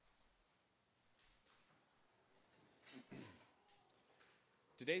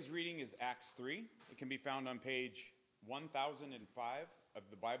Today's reading is Acts 3. It can be found on page 1005 of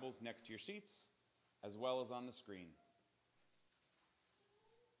the Bibles next to your seats, as well as on the screen.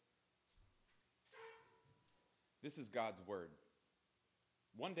 This is God's word.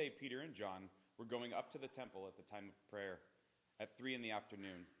 One day, Peter and John were going up to the temple at the time of prayer at 3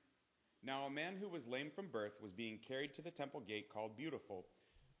 p.m. Now, a man who was lame from birth was being carried to the temple gate called Beautiful,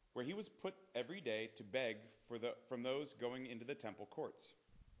 where he was put every day to beg from those going into the temple courts.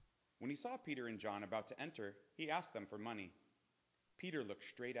 When he saw Peter and John about to enter, he asked them for money. Peter looked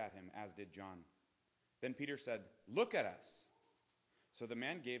straight at him, as did John. Then Peter said, "Look at us." So the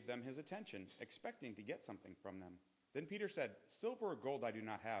man gave them his attention, expecting to get something from them. Then Peter said, "Silver or gold I do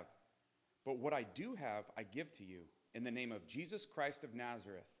not have, but what I do have I give to you. In the name of Jesus Christ of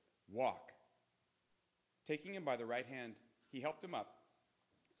Nazareth, walk." Taking him by the right hand, he helped him up,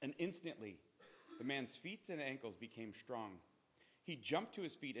 and instantly the man's feet and ankles became strong. He jumped to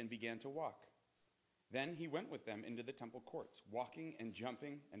his feet and began to walk. Then he went with them into the temple courts, walking and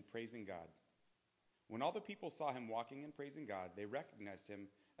jumping and praising God. When all the people saw him walking and praising God, they recognized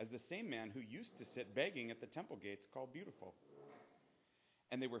him as the same man who used to sit begging at the temple gates called Beautiful.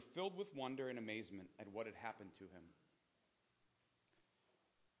 And they were filled with wonder and amazement at what had happened to him.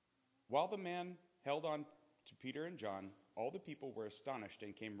 While the man held on to Peter and John, all the people were astonished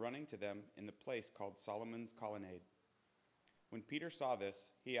and came running to them in the place called Solomon's Colonnade. When Peter saw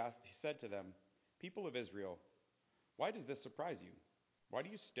this, he said to them, "People of Israel, why does this surprise you? Why do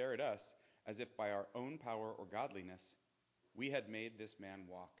you stare at us as if by our own power or godliness we had made this man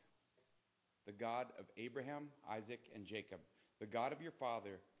walk? The God of Abraham, Isaac, and Jacob, the God of your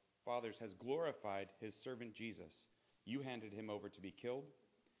fathers has glorified his servant Jesus. You handed him over to be killed,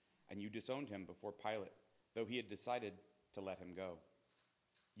 and you disowned him before Pilate, though he had decided to let him go.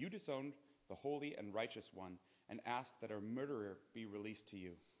 You disowned the holy and righteous one and asked that a murderer be released to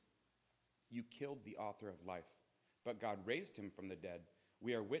you. You killed the author of life, but God raised him from the dead.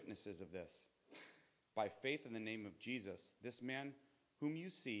 We are witnesses of this. By faith in the name of Jesus, this man whom you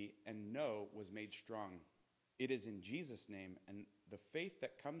see and know was made strong. It is in Jesus' name and the faith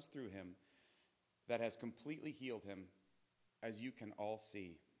that comes through him that has completely healed him, as you can all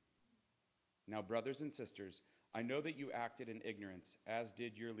see. Now, brothers and sisters, I know that you acted in ignorance, as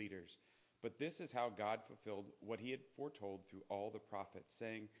did your leaders. But this is how God fulfilled what he had foretold through all the prophets,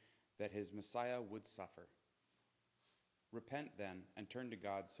 saying that his Messiah would suffer. Repent then and turn to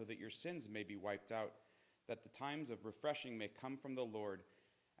God so that your sins may be wiped out, that the times of refreshing may come from the Lord,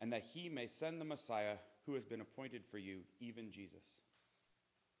 and that he may send the Messiah who has been appointed for you, even Jesus.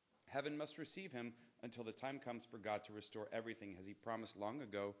 Heaven must receive him until the time comes for God to restore everything as he promised long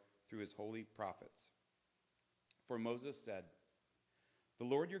ago through his holy prophets. For Moses said, "The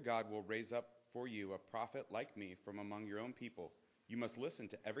Lord your God will raise up for you a prophet like me from among your own people. You must listen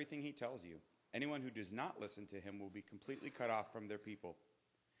to everything he tells you. Anyone who does not listen to him will be completely cut off from their people.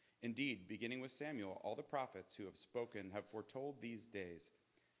 Indeed, beginning with Samuel, all the prophets who have spoken have foretold these days.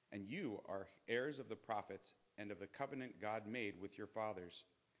 And you are heirs of the prophets and of the covenant God made with your fathers.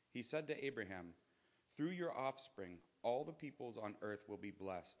 He said to Abraham, 'Through your offspring, all the peoples on earth will be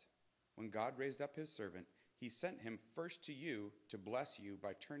blessed.' When God raised up his servant, he sent him first to you to bless you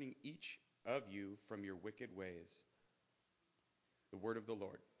by turning each of you from your wicked ways." The word of the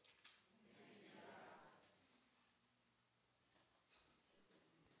Lord.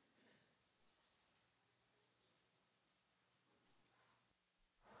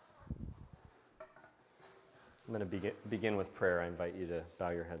 I'm going to begin with prayer. I invite you to bow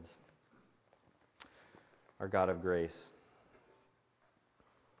your heads. Our God of grace,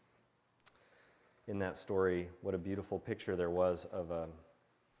 in that story, what a beautiful picture there was of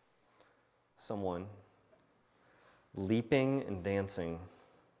someone leaping and dancing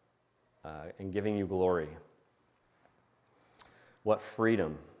and giving you glory. What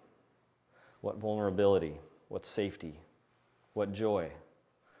freedom, what vulnerability, what safety, what joy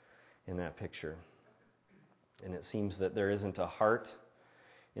in that picture. And it seems that there isn't a heart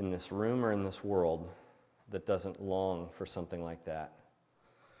in this room or in this world that doesn't long for something like that.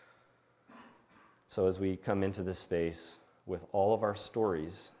 So as we come into this space with all of our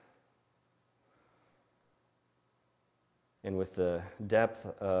stories and with the depth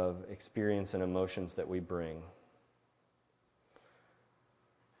of experience and emotions that we bring,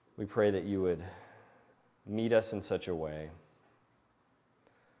 we pray that you would meet us in such a way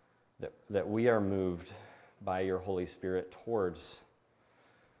that we are moved by your Holy Spirit towards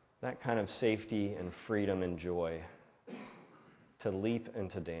that kind of safety and freedom and joy to leap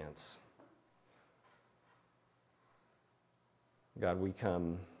and to dance. God, we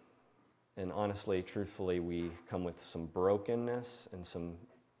come And honestly, truthfully, we come with some brokenness and some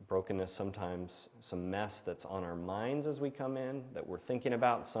brokenness sometimes, some mess that's on our minds as we come in, that we're thinking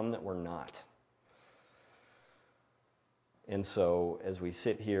about, some that we're not. And so as we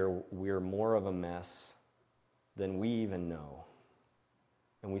sit here, we're more of a mess than we even know.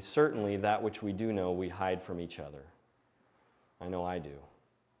 And we certainly, that which we do know, we hide from each other. I know I do.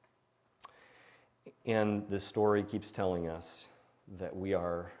 And this story keeps telling us that we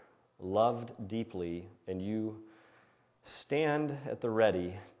are loved deeply, and you stand at the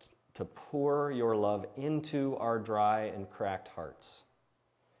ready to pour your love into our dry and cracked hearts.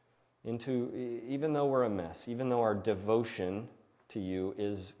 Even though we're a mess, even though our devotion to you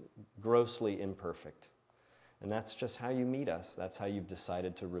is grossly imperfect. And that's just how you meet us. That's how you've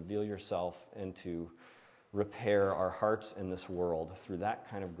decided to reveal yourself and to repair our hearts in this world through that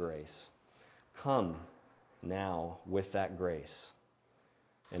kind of grace. Come now with that grace.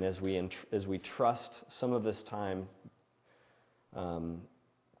 And as we trust some of this time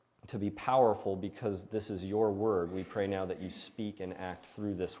to be powerful because this is your word, we pray now that you speak and act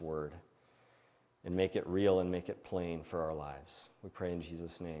through this word and make it real and make it plain for our lives. We pray in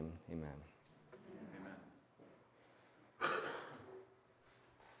Jesus' name. Amen. Amen.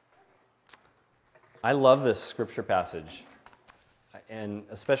 I love this scripture passage. And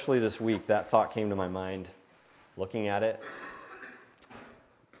especially this week, that thought came to my mind looking at it.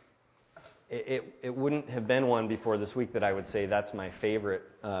 It wouldn't have been one before this week that I would say that's my favorite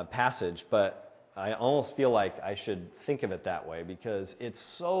passage, but I almost feel like I should think of it that way because it's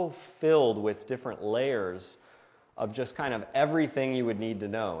so filled with different layers of just kind of everything you would need to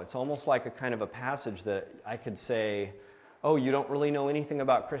know. It's almost like a kind of a passage that I could say, oh, you don't really know anything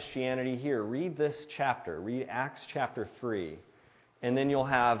about Christianity here. Read this chapter. Read Acts chapter 3. And then you'll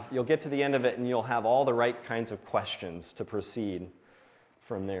get to the end of it and you'll have all the right kinds of questions to proceed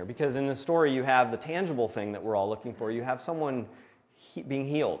from there. Because in the story, you have the tangible thing that we're all looking for. You have someone being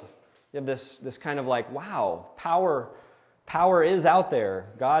healed. You have this kind of like, wow, power is out there.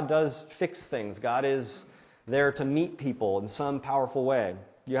 God does fix things. God is there to meet people in some powerful way.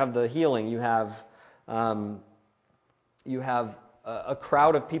 You have the healing. You have a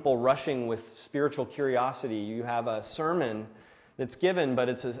crowd of people rushing with spiritual curiosity. You have a sermon that's given, but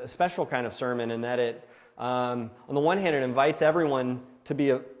it's a special kind of sermon in that it, on the one hand, it invites everyone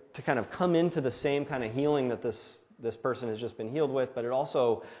to kind of come into the same kind of healing that this person has just been healed with, but it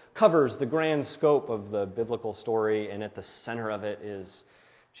also covers the grand scope of the biblical story, and at the center of it is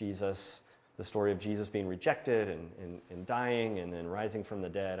Jesus, the story of Jesus being rejected and dying and then rising from the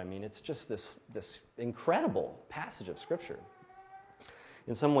dead. I mean, it's just this incredible passage of Scripture.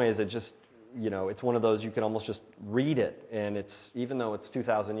 In some ways, it just, it's one of those you can almost just read it, and even though it's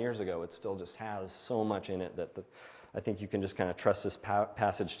 2,000 years ago, it still just has so much in it that I think you can just kind of trust this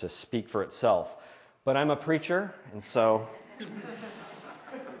passage to speak for itself. But I'm a preacher, and so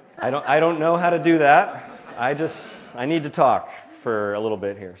I don't know how to do that. I need to talk for a little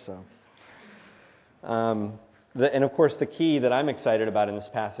bit here. So, and of course, the key that I'm excited about in this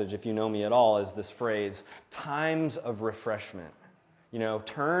passage, if you know me at all, is this phrase: times of refreshment.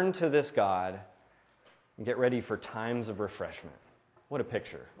 Turn to this God and get ready for times of refreshment. What a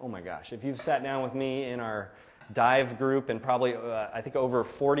picture! Oh my gosh! If you've sat down with me in our Dive group, and probably I think over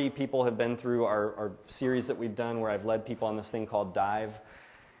 40 people have been through our series that we've done where I've led people on this thing called Dive.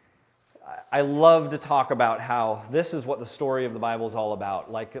 I love to talk about how this is what the story of the Bible is all about.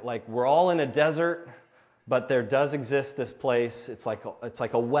 Like we're all in a desert, but there does exist this place. It's like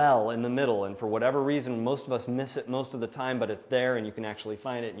a well in the middle, and for whatever reason, most of us miss it most of the time, but it's there, and you can actually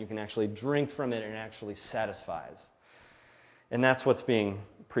find it, and you can actually drink from it, and it actually satisfies. And that's what's being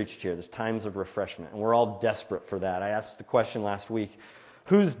preached here. There's times of refreshment, and we're all desperate for that. I asked the question last week,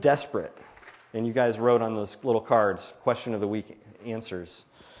 who's desperate? And you guys wrote on those little cards, question of the week answers.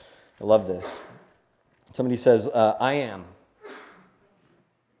 I love this. Somebody says, I am.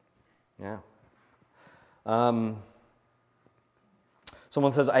 Yeah.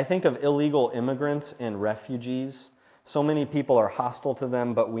 Someone says, I think of illegal immigrants and refugees. So many people are hostile to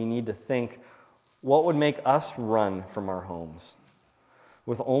them, but we need to think, what would make us run from our homes?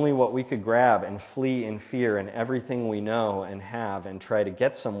 With only what we could grab and flee in fear and everything we know and have and try to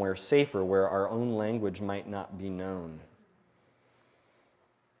get somewhere safer where our own language might not be known.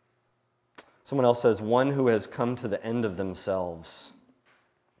 Someone else says, one who has come to the end of themselves.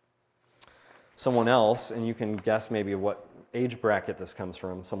 Someone else, and you can guess maybe what age bracket this comes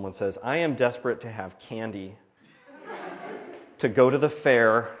from, someone says, I am desperate to have candy, to go to the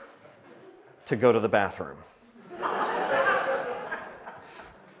fair, to go to the bathroom.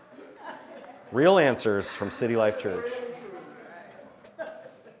 Real answers from City Life Church.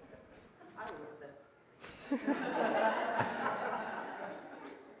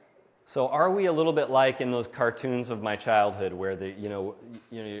 So are we a little bit like in those cartoons of my childhood where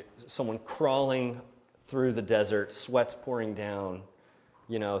someone crawling through the desert, sweat's pouring down,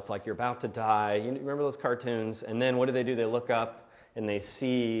 it's like you're about to die. You remember those cartoons? And then what do? They look up and they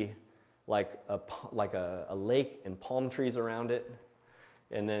see like a lake and palm trees around it.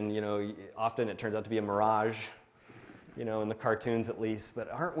 And then, often it turns out to be a mirage, in the cartoons at least. But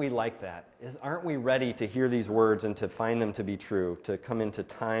aren't we like that? Aren't we ready to hear these words and to find them to be true, to come into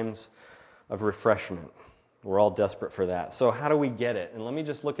times of refreshment? We're all desperate for that. So how do we get it? And let me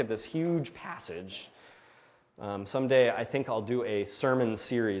just look at this huge passage. Someday I think I'll do a sermon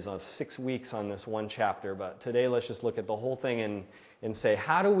series of 6 weeks on this one chapter. But today let's just look at the whole thing and say,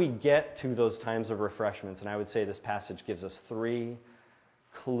 how do we get to those times of refreshments? And I would say this passage gives us 3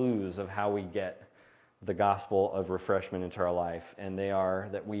 clues of how we get the gospel of refreshment into our life. And they are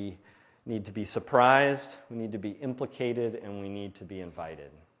that we need to be surprised, we need to be implicated, and we need to be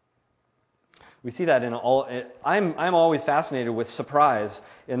invited. We see that in all. I'm always fascinated with surprise,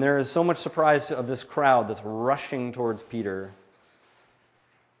 and there is so much surprise of this crowd that's rushing towards Peter.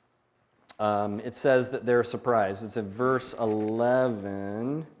 It says that they're surprised. It's in verse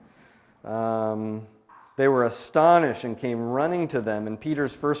 11. They were astonished and came running to them, and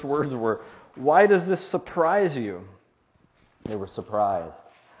Peter's first words were, "Why does this surprise you?" They were surprised.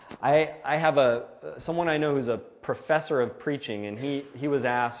 I have someone I know who's a professor of preaching, and he was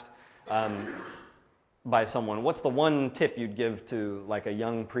asked by someone, what's the one tip you'd give to like a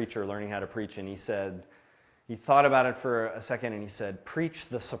young preacher learning how to preach? And he said, he thought about it for a second, and he said, preach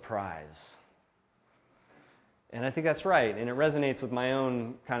the surprise. And I think that's right, and it resonates with my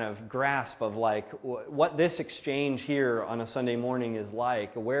own kind of grasp of like what this exchange here on a Sunday morning is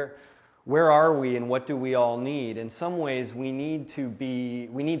like. Where are we, and what do we all need? In some ways, we need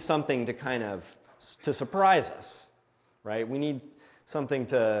something to surprise us, right? We need something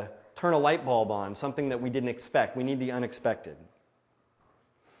to turn a light bulb on, something that we didn't expect. We need the unexpected.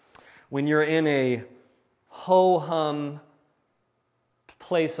 When you're in a ho-hum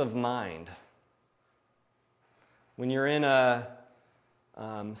place of mind, when you're in a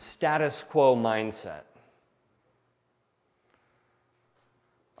status quo mindset,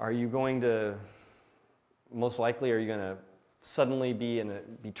 are you going to suddenly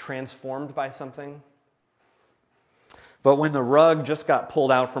be transformed by something? But when the rug just got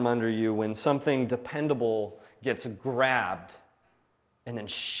pulled out from under you, when something dependable gets grabbed and then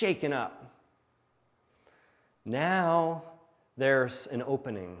shaken up, now there's an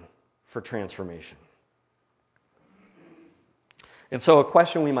opening for transformation. And so a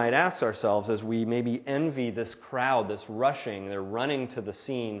question we might ask ourselves as we maybe envy this crowd, this rushing, they're running to the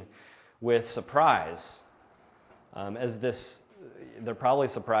scene with surprise. They're probably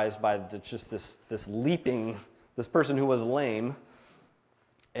surprised by this leaping, this person who was lame,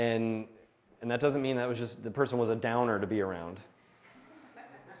 and that doesn't mean that was just the person was a downer to be around.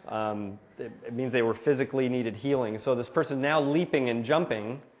 It means they were physically needed healing. So this person now leaping and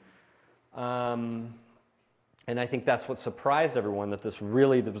jumping, and I think that's what surprised everyone, that this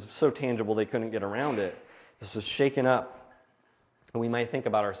was so tangible they couldn't get around it. This was shaken up. And we might think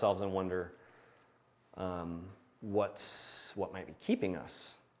about ourselves and wonder what might be keeping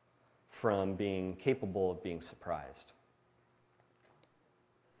us from being capable of being surprised.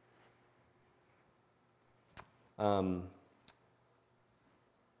 I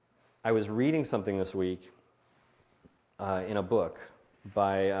was reading something this week in a book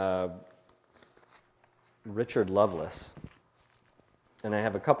by Richard Lovelace, and I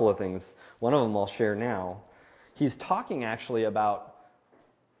have a couple of things. One of them I'll share now. He's talking actually about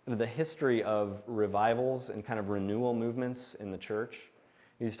the history of revivals and kind of renewal movements in the church.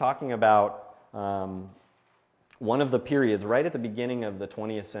 He's talking about one of the periods right at the beginning of the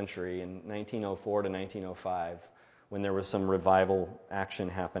 20th century in 1904 to 1905 when there was some revival action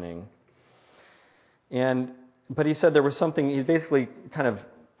happening. But he said there was something, he's basically kind of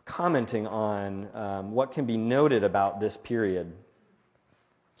commenting on what can be noted about this period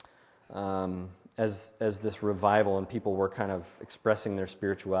as this revival, and people were kind of expressing their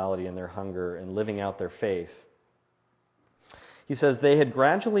spirituality and their hunger and living out their faith. He says they had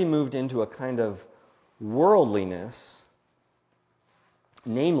gradually moved into a kind of worldliness,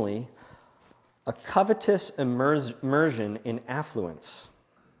 namely a covetous immersion in affluence.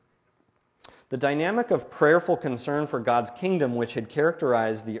 The dynamic of prayerful concern for God's kingdom, which had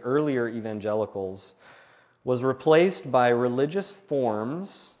characterized the earlier evangelicals, was replaced by religious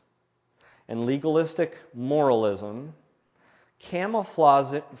forms and legalistic moralism,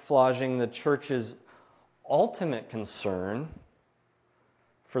 camouflaging the church's ultimate concern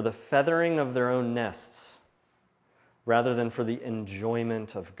for the feathering of their own nests rather than for the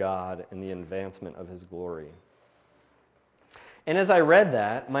enjoyment of God and the advancement of his glory. And as I read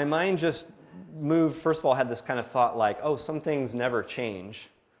that, my mind just moved, first of all, had this kind of thought like, oh, some things never change.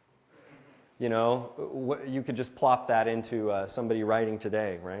 You know, you could just plop that into somebody writing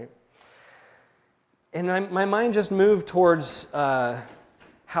today, right? And my mind just moved towards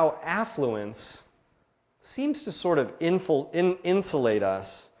how affluence seems to sort of insulate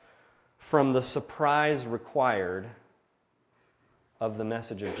us from the surprise required of the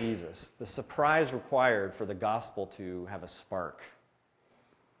message of Jesus, the surprise required for the gospel to have a spark.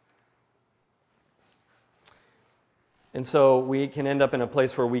 And so we can end up in a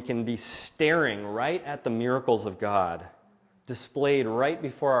place where we can be staring right at the miracles of God displayed right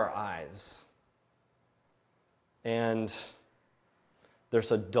before our eyes. And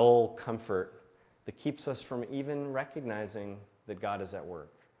there's a dull comfort that keeps us from even recognizing that God is at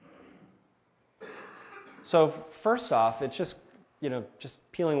work. So first off, it's just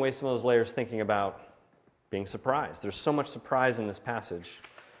peeling away some of those layers, thinking about being surprised. There's so much surprise in this passage.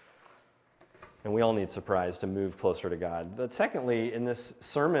 And we all need surprise to move closer to God. But secondly, in this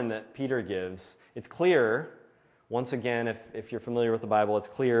sermon that Peter gives, it's clear, once again, if you're familiar with the Bible, it's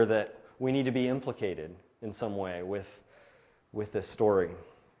clear that we need to be implicated in some way with this story.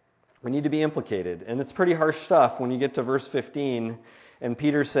 We need to be implicated. And it's pretty harsh stuff when you get to verse 15, and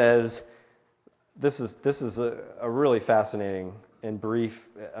Peter says, this is a really fascinating and brief,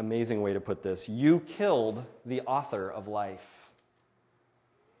 amazing way to put this. You killed the author of life.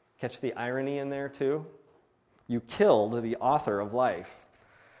 Catch the irony in there too? You killed the author of life,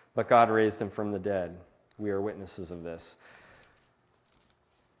 but God raised him from the dead. We are witnesses of this.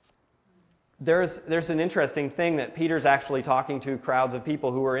 There's an interesting thing that Peter's actually talking to crowds of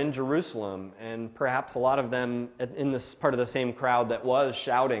people who were in Jerusalem, and perhaps a lot of them in this part of the same crowd that was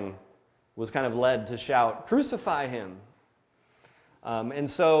shouting, was kind of led to shout, "Crucify him." And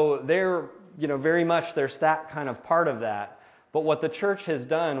so very much there's that kind of part of that. But what the church has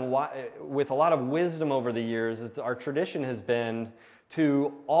done with a lot of wisdom over the years is our tradition has been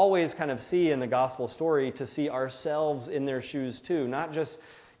to always kind of see in the gospel story, to see ourselves in their shoes too. Not just,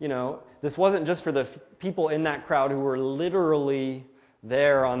 this wasn't just for the people in that crowd who were literally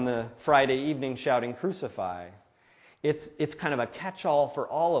there on the Friday evening shouting, "Crucify." It's kind of a catch-all for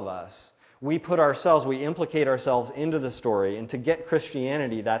all of us. We implicate ourselves into the story, and to get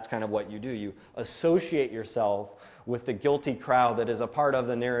Christianity, that's kind of what you do. You associate yourself with the guilty crowd that is a part of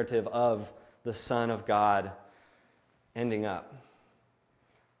the narrative of the Son of God ending up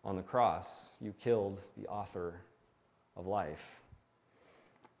on the cross. You killed the author of life.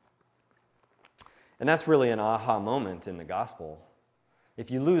 And that's really an aha moment in the gospel. If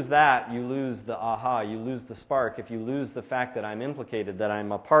you lose that, you lose the aha, you lose the spark. If you lose the fact that I'm implicated, that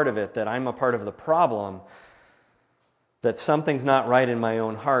I'm a part of it, that I'm a part of the problem, that something's not right in my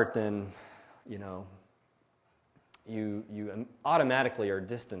own heart, then, you automatically are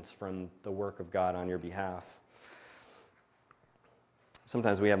distanced from the work of God on your behalf.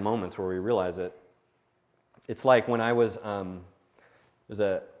 Sometimes we have moments where we realize it. It's like when I was, it was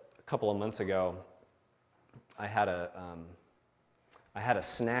a couple of months ago, I had a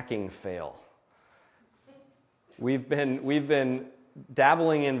snacking fail. We've been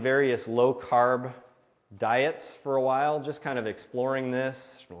dabbling in various low-carb diets for a while, just kind of exploring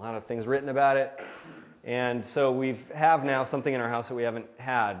this. There's a lot of things written about it. And so we have now something in our house that we haven't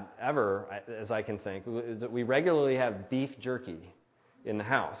had ever, as I can think, is that we regularly have beef jerky in the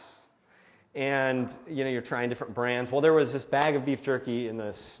house. And, you're trying different brands. Well, there was this bag of beef jerky in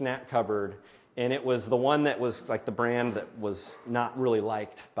the snack cupboard, and it was the one that was like the brand that was not really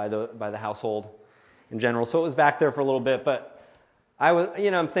liked by the household in general. So it was back there for a little bit, but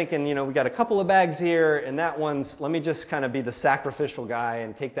I'm thinking, we got a couple of bags here, and that one's, let me just kind of be the sacrificial guy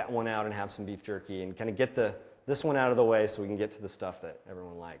and take that one out and have some beef jerky and kind of get this one out of the way so we can get to the stuff that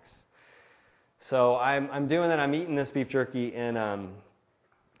everyone likes. So I'm doing that. I'm eating this beef jerky, and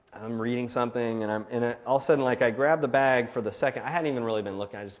I'm reading something, and all of a sudden, I grab the bag for the second. I hadn't even really been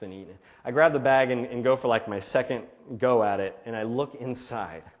looking. I just been eating it. I grab the bag and go for my second go at it, and I look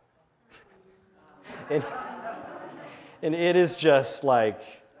inside. And it is just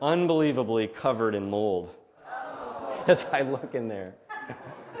unbelievably covered in mold as I look in there.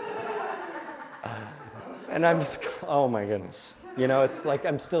 And I'm just, oh my goodness. It's like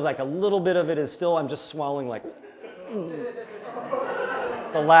I'm still a little bit of it is still, I'm just swallowing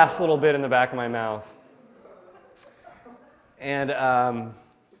the last little bit in the back of my mouth. And, so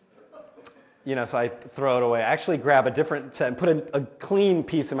I throw it away. I actually grab a different set and put a clean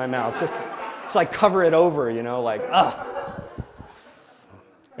piece in my mouth. Just cover it over, ugh.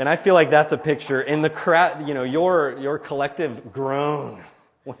 And I feel like that's a picture in the crowd, your collective groan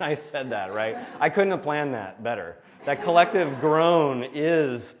when I said that, right? I couldn't have planned that better. That collective groan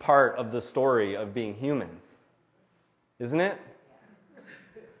is part of the story of being human, isn't it?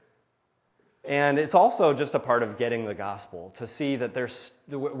 And it's also just a part of getting the gospel, to see that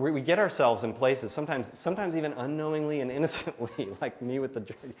we get ourselves in places, sometimes even unknowingly and innocently, like me with the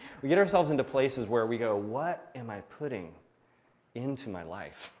journey. We get ourselves into places where we go, what am I putting into my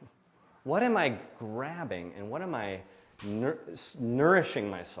life? What am I grabbing and what am I nourishing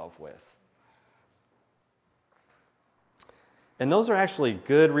myself with? And those are actually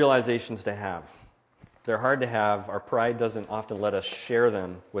good realizations to have. They're hard to have. Our pride doesn't often let us share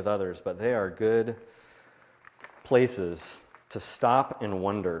them with others, but they are good places to stop and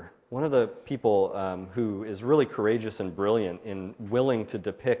wonder. One of the people who is really courageous and brilliant in willing to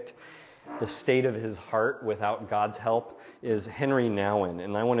depict the state of his heart without God's help is Henry Nouwen.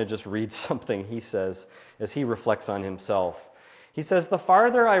 And I want to just read something he says as he reflects on himself. He says, "The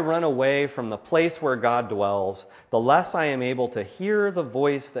farther I run away from the place where God dwells, the less I am able to hear the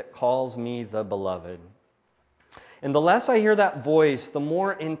voice that calls me the beloved. And the less I hear that voice, the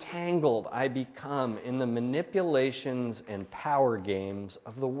more entangled I become in the manipulations and power games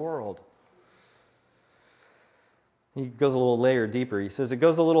of the world." He goes a little layer deeper. He says, it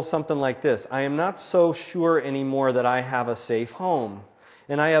goes a little something like this. "I am not so sure anymore that I have a safe home,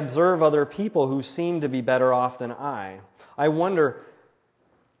 and I observe other people who seem to be better off than I. I wonder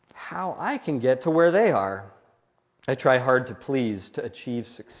how I can get to where they are. I try hard to please, to achieve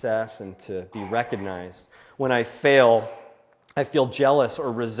success, and to be recognized. When I fail, I feel jealous or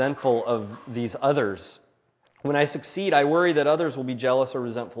resentful of these others. When I succeed, I worry that others will be jealous or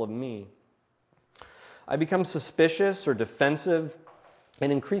resentful of me. I become suspicious or defensive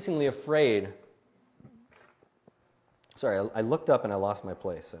and increasingly afraid." Sorry, I looked up and I lost my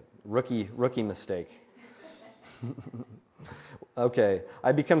place. Rookie mistake. Okay.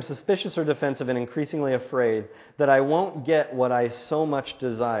 "I become suspicious or defensive and increasingly afraid that I won't get what I so much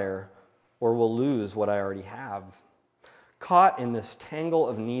desire or will lose what I already have. Caught in this tangle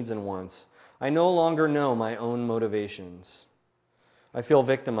of needs and wants, I no longer know my own motivations. I feel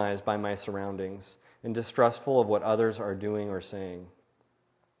victimized by my surroundings and distrustful of what others are doing or saying.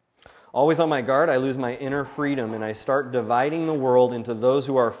 Always on my guard, I lose my inner freedom and I start dividing the world into those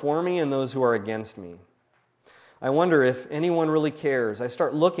who are for me and those who are against me. I wonder if anyone really cares. I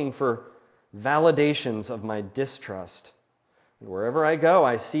start looking for validations of my distrust. And wherever I go,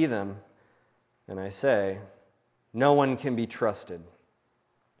 I see them and I say, no one can be trusted.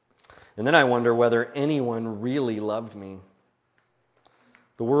 And then I wonder whether anyone really loved me.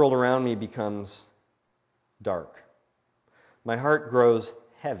 The world around me becomes dark. My heart grows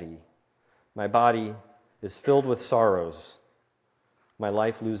heavy. My body is filled with sorrows. My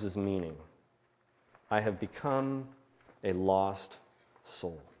life loses meaning. I have become a lost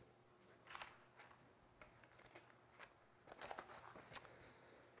soul."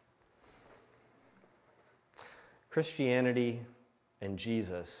 Christianity and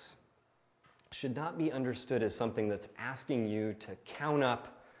Jesus should not be understood as something that's asking you to count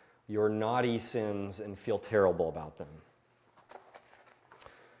up your naughty sins and feel terrible about them.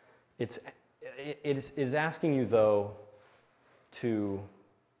 It is asking you, though, to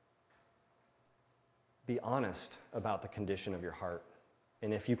be honest about the condition of your heart.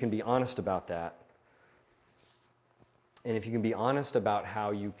 And if you can be honest about that, and if you can be honest about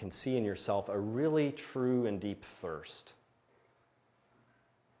how you can see in yourself a really true and deep thirst,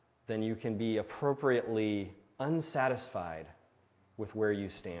 then you can be appropriately unsatisfied with where you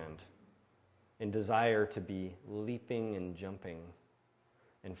stand and desire to be leaping and jumping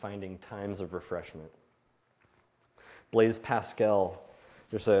and finding times of refreshment. Blaise Pascal,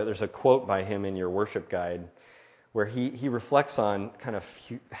 there's a quote by him in your worship guide where he reflects on kind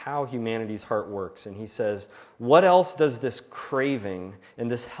of how humanity's heart works. And he says, "What else does this craving and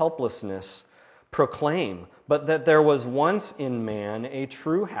this helplessness proclaim but that there was once in man a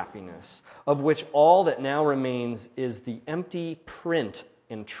true happiness, of which all that now remains is the empty print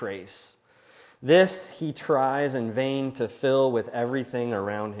and trace. This he tries in vain to fill with everything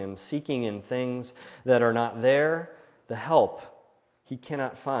around him, seeking in things that are not there the help he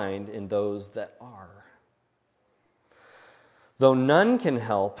cannot find in those that are. Though none can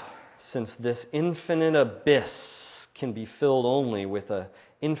help, since this infinite abyss can be filled only with an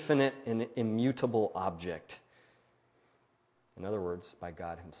infinite and immutable object." In other words, by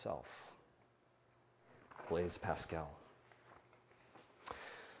God himself. Blaise Pascal.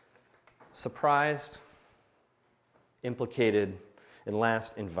 Surprised, implicated, and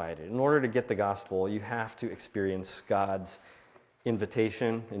last invited. In order to get the gospel, you have to experience God's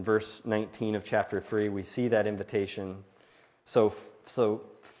invitation in verse 19 of chapter 3. We see that invitation so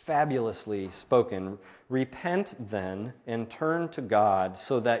fabulously spoken. Repent then and turn to God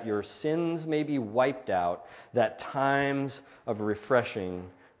so that your sins may be wiped out, that times of refreshing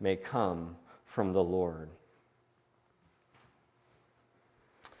may come from the Lord.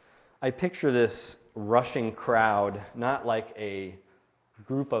 I picture this rushing crowd not like a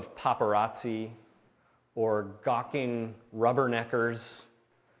group of paparazzi or gawking rubberneckers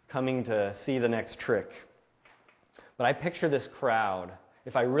coming to see the next trick. But I picture this crowd,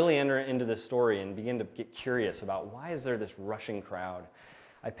 if I really enter into this story and begin to get curious about why is there this rushing crowd,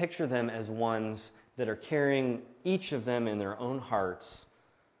 I picture them as ones that are carrying, each of them in their own hearts,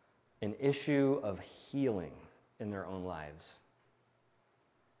 an issue of healing in their own lives.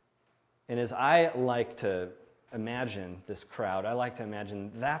 And as I like to imagine this crowd, I like to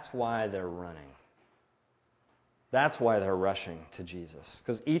imagine that's why they're running. That's why they're rushing to Jesus.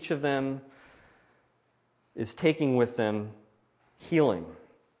 Because each of them is taking with them healing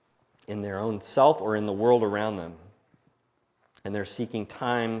in their own self or in the world around them. And they're seeking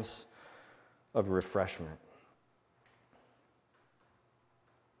times of refreshment.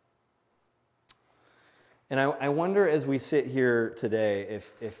 And I wonder as we sit here today,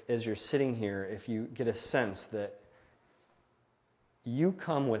 if as you're sitting here, if you get a sense that you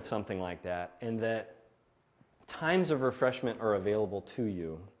come with something like that and that times of refreshment are available to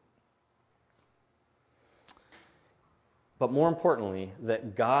you. But more importantly,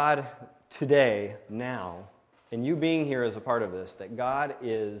 that God today, now, and you being here as a part of this, that God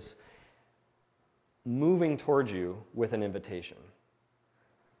is moving towards you with an invitation.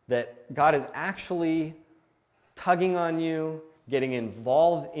 That God is actually tugging on you, getting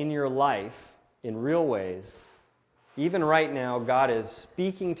involved in your life in real ways. Even right now, God is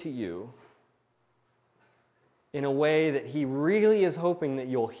speaking to you in a way that He really is hoping that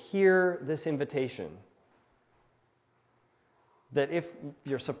you'll hear this invitation. That if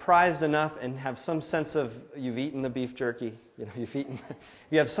you're surprised enough and have some sense of you've eaten the beef jerky,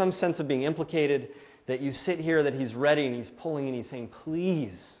 you have some sense of being implicated, that you sit here, that He's ready and He's pulling and He's saying,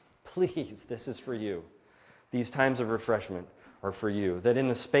 please, please, this is for you. These times of refreshment are for you. That in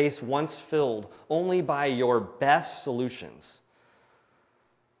the space once filled only by your best solutions,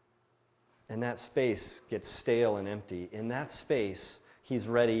 and that space gets stale and empty, in that space, He's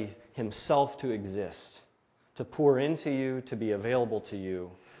ready Himself to exist, to pour into you, to be available to you,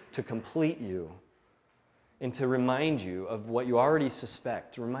 to complete you, and to remind you of what you already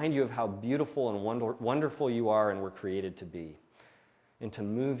suspect, to remind you of how beautiful and wonderful you are and were created to be, and to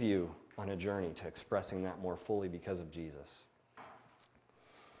move you on a journey to expressing that more fully because of Jesus.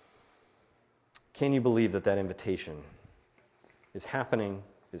 Can you believe that that invitation is happening,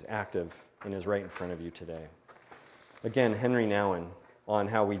 is active, and is right in front of you today? Again, Henry Nouwen, on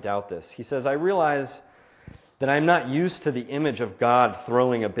how we doubt this. He says, I realize that I'm not used to the image of God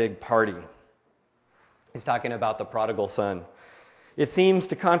throwing a big party. He's talking about the prodigal son. It seems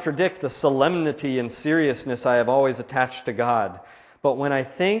to contradict the solemnity and seriousness I have always attached to God. But when I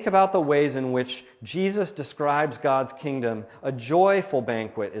think about the ways in which Jesus describes God's kingdom, a joyful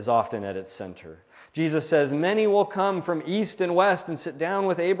banquet is often at its center. Jesus says, many will come from east and west and sit down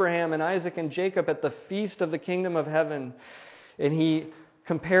with Abraham and Isaac and Jacob at the feast of the kingdom of heaven. And he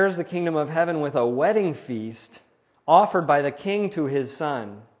compares the kingdom of heaven with a wedding feast offered by the king to his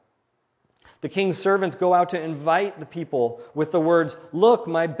son. The king's servants go out to invite the people with the words, look,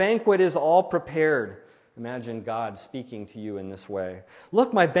 my banquet is all prepared. Imagine God speaking to you in this way.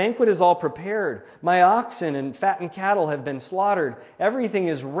 Look, my banquet is all prepared. My oxen and fattened cattle have been slaughtered. Everything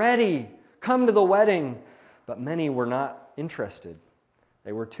is ready. Come to the wedding. But many were not interested.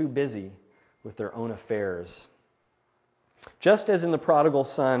 They were too busy with their own affairs. Just as in the parable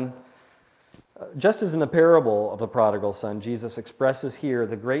of the prodigal son, Jesus expresses here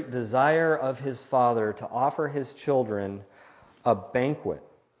the great desire of his Father to offer his children a banquet,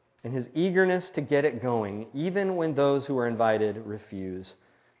 and his eagerness to get it going, even when those who are invited refuse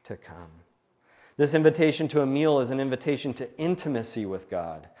to come. This invitation to a meal is an invitation to intimacy with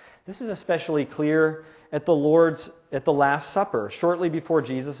God. This is especially clear at the Last Supper, shortly before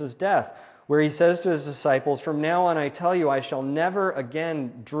Jesus' death, where he says to his disciples, from now on I tell you, I shall never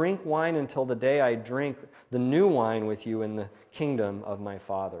again drink wine until the day I drink the new wine with you in the kingdom of my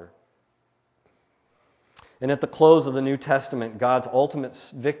Father. And at the close of the New Testament, God's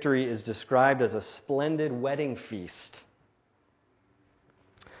ultimate victory is described as a splendid wedding feast.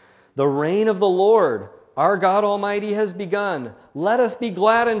 The reign of the Lord, our God Almighty, has begun. Let us be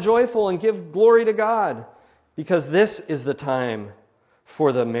glad and joyful and give glory to God, because this is the time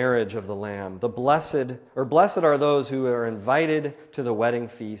for the marriage of the Lamb. Blessed are those who are invited to the wedding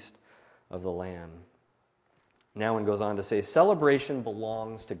feast of the Lamb. Now it goes on to say, celebration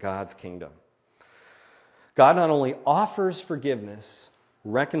belongs to God's kingdom. God not only offers forgiveness,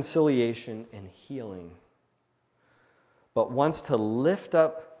 reconciliation, and healing, but wants to lift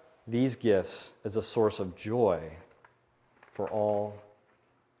up these gifts as a source of joy for all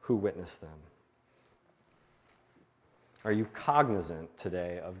who witness them. Are you cognizant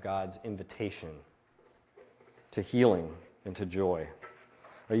today of God's invitation to healing and to joy?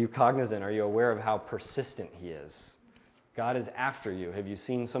 Are you cognizant? Are you aware of how persistent He is? God is after you. Have you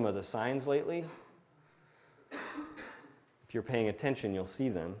seen some of the signs lately? If you're paying attention, you'll see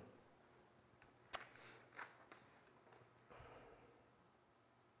them.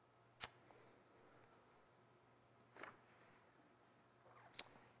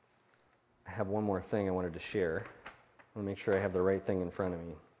 I have one more thing I wanted to share. I want to make sure I have the right thing in front of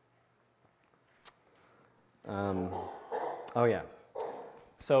me.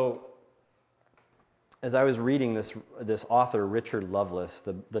 So, as I was reading this author, Richard Lovelace,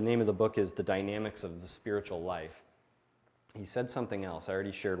 the name of the book is The Dynamics of the Spiritual Life. He said something else. I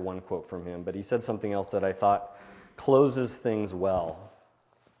already shared one quote from him, but he said something else that I thought closes things well.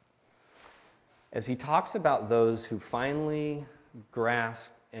 As he talks about those who finally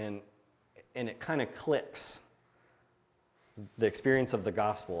grasp and it kind of clicks, the experience of the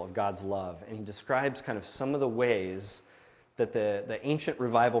gospel, of God's love. And he describes kind of some of the ways that the ancient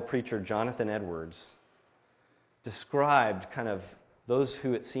revival preacher Jonathan Edwards described kind of those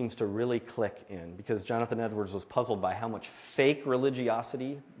who it seems to really click in. Because Jonathan Edwards was puzzled by how much fake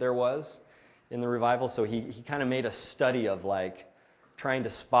religiosity there was in the revival. So he kind of made a study of like trying to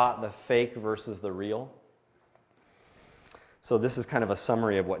spot the fake versus the real. So this is kind of a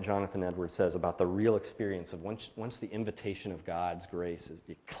summary of what Jonathan Edwards says about the real experience of once the invitation of God's grace,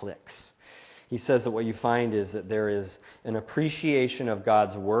 it clicks. He says that what you find is that there is an appreciation of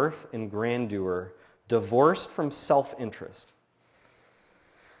God's worth and grandeur divorced from self-interest.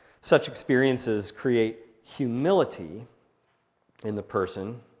 Such experiences create humility in the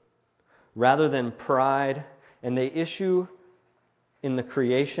person rather than pride, and they issue in the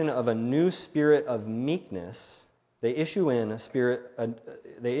creation of a new spirit of meekness. They issue in the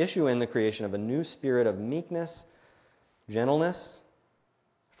creation of a new spirit of meekness, gentleness,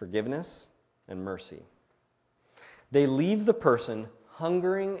 forgiveness, and mercy. They leave the person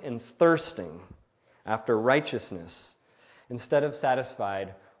hungering and thirsting after righteousness instead of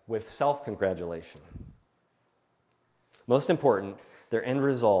satisfied with self-congratulation. Most important, their end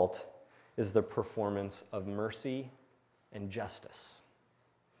result is the performance of mercy and justice.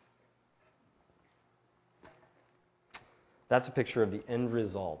 That's a picture of the end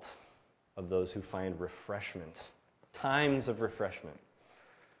result of those who find refreshment, times of refreshment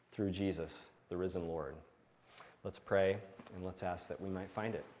through Jesus, the risen Lord. Let's pray and let's ask that we might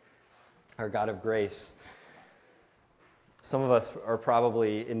find it. Our God of grace, some of us are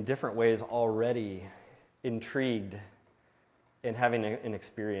probably in different ways already intrigued in having an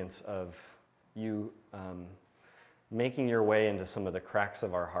experience of you making your way into some of the cracks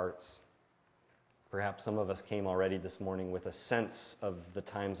of our hearts. Perhaps some of us came already this morning with a sense of the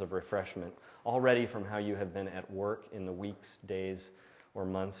times of refreshment, already from how you have been at work in the weeks, days, or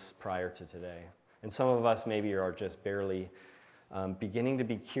months prior to today. And some of us maybe are just barely beginning to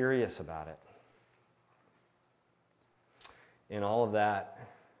be curious about it. And all of that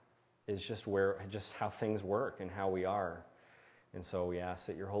is just how things work and how we are. And so we ask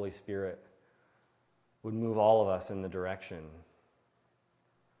that your Holy Spirit would move all of us in the direction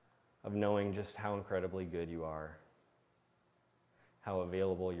of knowing just how incredibly good you are, how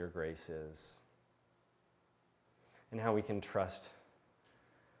available your grace is, and how we can trust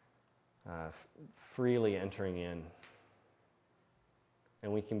freely entering in.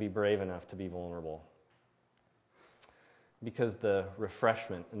 And we can be brave enough to be vulnerable. Because the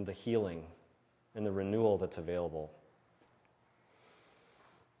refreshment and the healing and the renewal that's available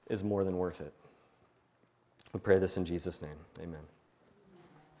is more than worth it. We pray this in Jesus' name. Amen.